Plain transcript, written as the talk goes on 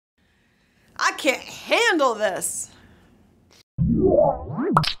can't handle this.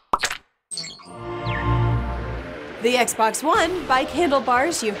 The Xbox One, bike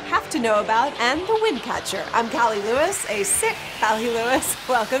handlebars you have to know about, and the wind catcher. I'm Callie Lewis, a sick Callie Lewis.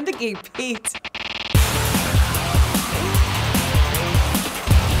 Welcome to Geek Beat.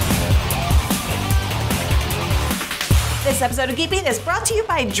 This episode of Geek Beat is brought to you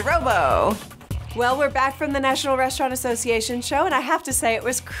by Drobo. Well, we're back from the National Restaurant Association show, and I have to say it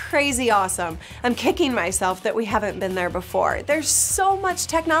was crazy awesome. I'm kicking myself that we haven't been there before. There's so much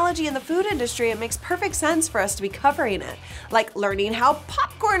technology in the food industry, it makes perfect sense for us to be covering it. Like learning how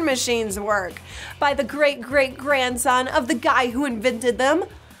popcorn machines work by the great-great-grandson of the guy who invented them.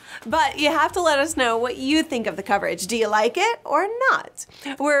 But you have to let us know what you think of the coverage. Do you like it or not?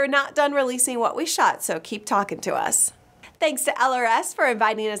 We're not done releasing what we shot, so keep talking to us. Thanks to LRS for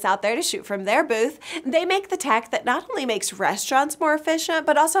inviting us out there to shoot from their booth. They make the tech that not only makes restaurants more efficient,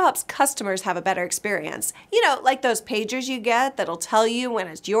 but also helps customers have a better experience. You know, like those pagers you get that'll tell you when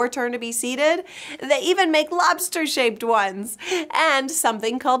it's your turn to be seated. They even make lobster-shaped ones. And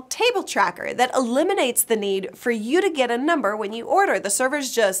something called Table Tracker that eliminates the need for you to get a number when you order. The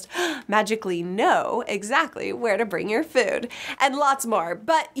servers just magically know exactly where to bring your food. And lots more.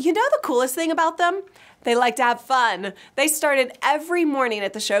 But you know the coolest thing about them? They like to have fun. They started every morning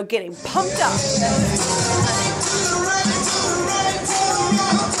at the show getting pumped up.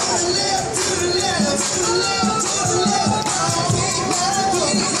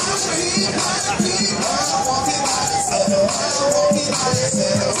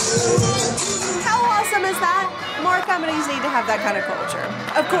 How awesome is that? More companies need to have that kind of culture.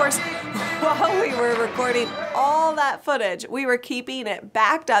 Of course, while we were recording all that footage, we were keeping it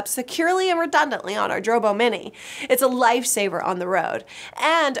backed up securely and redundantly on our Drobo Mini. It's a lifesaver on the road.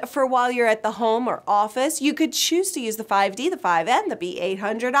 And for while you're at the home or office, you could choose to use the 5D, the 5N, the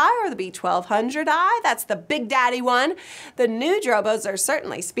B800i, or the B1200i. That's the big daddy one. The new Drobos are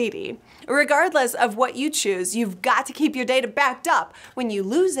certainly speedy. Regardless of what you choose, you've got to keep your data backed up. When you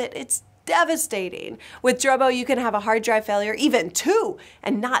lose it, it's devastating. With Drobo, you can have a hard drive failure, even 2,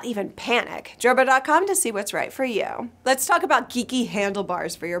 and not even panic. Drobo.com to see what's right for you. Let's talk about geeky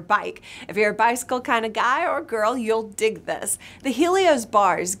handlebars for your bike. If you're a bicycle kind of guy or girl, you'll dig this. The Helios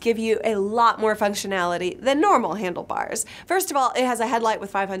bars give you a lot more functionality than normal handlebars. First of all, it has a headlight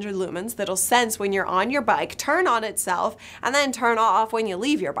with 500 lumens that'll sense when you're on your bike, turn on itself, and then turn off when you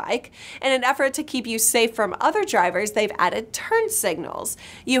leave your bike. In an effort to keep you safe from other drivers, they've added turn signals.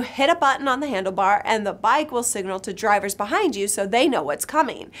 You hit a button on the handlebar and the bike will signal to drivers behind you so they know what's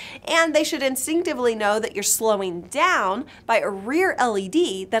coming. And they should instinctively know that you're slowing down by a rear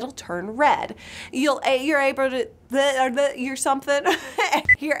LED that'll turn red. You're able to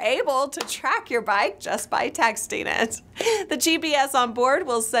track your bike just by texting it. The GPS on board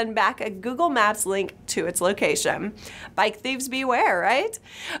will send back a Google Maps link to its location. Bike thieves beware, right?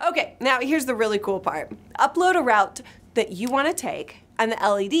 Okay, now here's the really cool part. Upload a route that you want to take, and the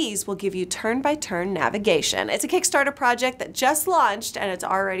LEDs will give you turn-by-turn navigation. It's a Kickstarter project that just launched, and it's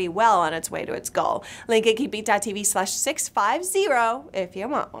already well on its way to its goal. Link at geekbeat.tv/650 if you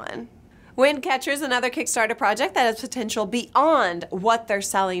want one. Wind Catcher is another Kickstarter project that has potential beyond what they're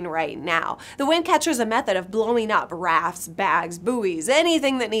selling right now. The Wind Catcher is a method of blowing up rafts, bags, buoys,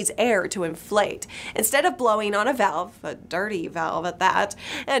 anything that needs air to inflate. Instead of blowing on a valve, a dirty valve at that,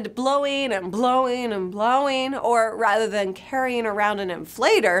 and blowing and blowing and blowing, or rather than carrying around an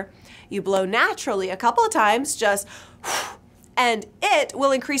inflator, you blow naturally a couple of times, just and it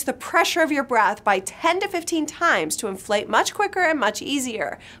will increase the pressure of your breath by 10 to 15 times to inflate much quicker and much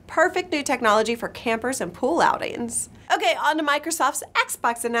easier. Perfect new technology for campers and pool outings. Okay, on to Microsoft's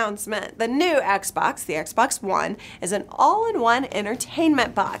Xbox announcement. The new Xbox, the Xbox One, is an all-in-one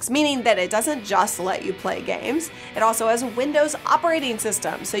entertainment box, meaning that it doesn't just let you play games. It also has a Windows operating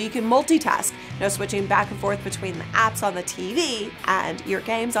system, so you can multitask. No switching back and forth between the apps on the TV and your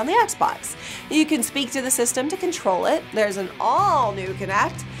games on the Xbox. You can speak to the system to control it. There's an all-new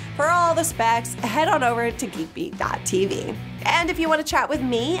Kinect. For all the specs, head on over to geekbeat.tv. And if you want to chat with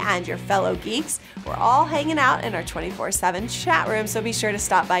me and your fellow geeks, we're all hanging out in our 24/7 chat room, so be sure to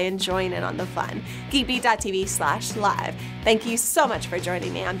stop by and join in on the fun. geekbeat.tv/live. Thank you so much for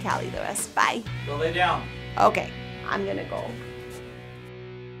joining me. I'm Callie Lewis. Bye. Go lay down. Okay, I'm gonna go.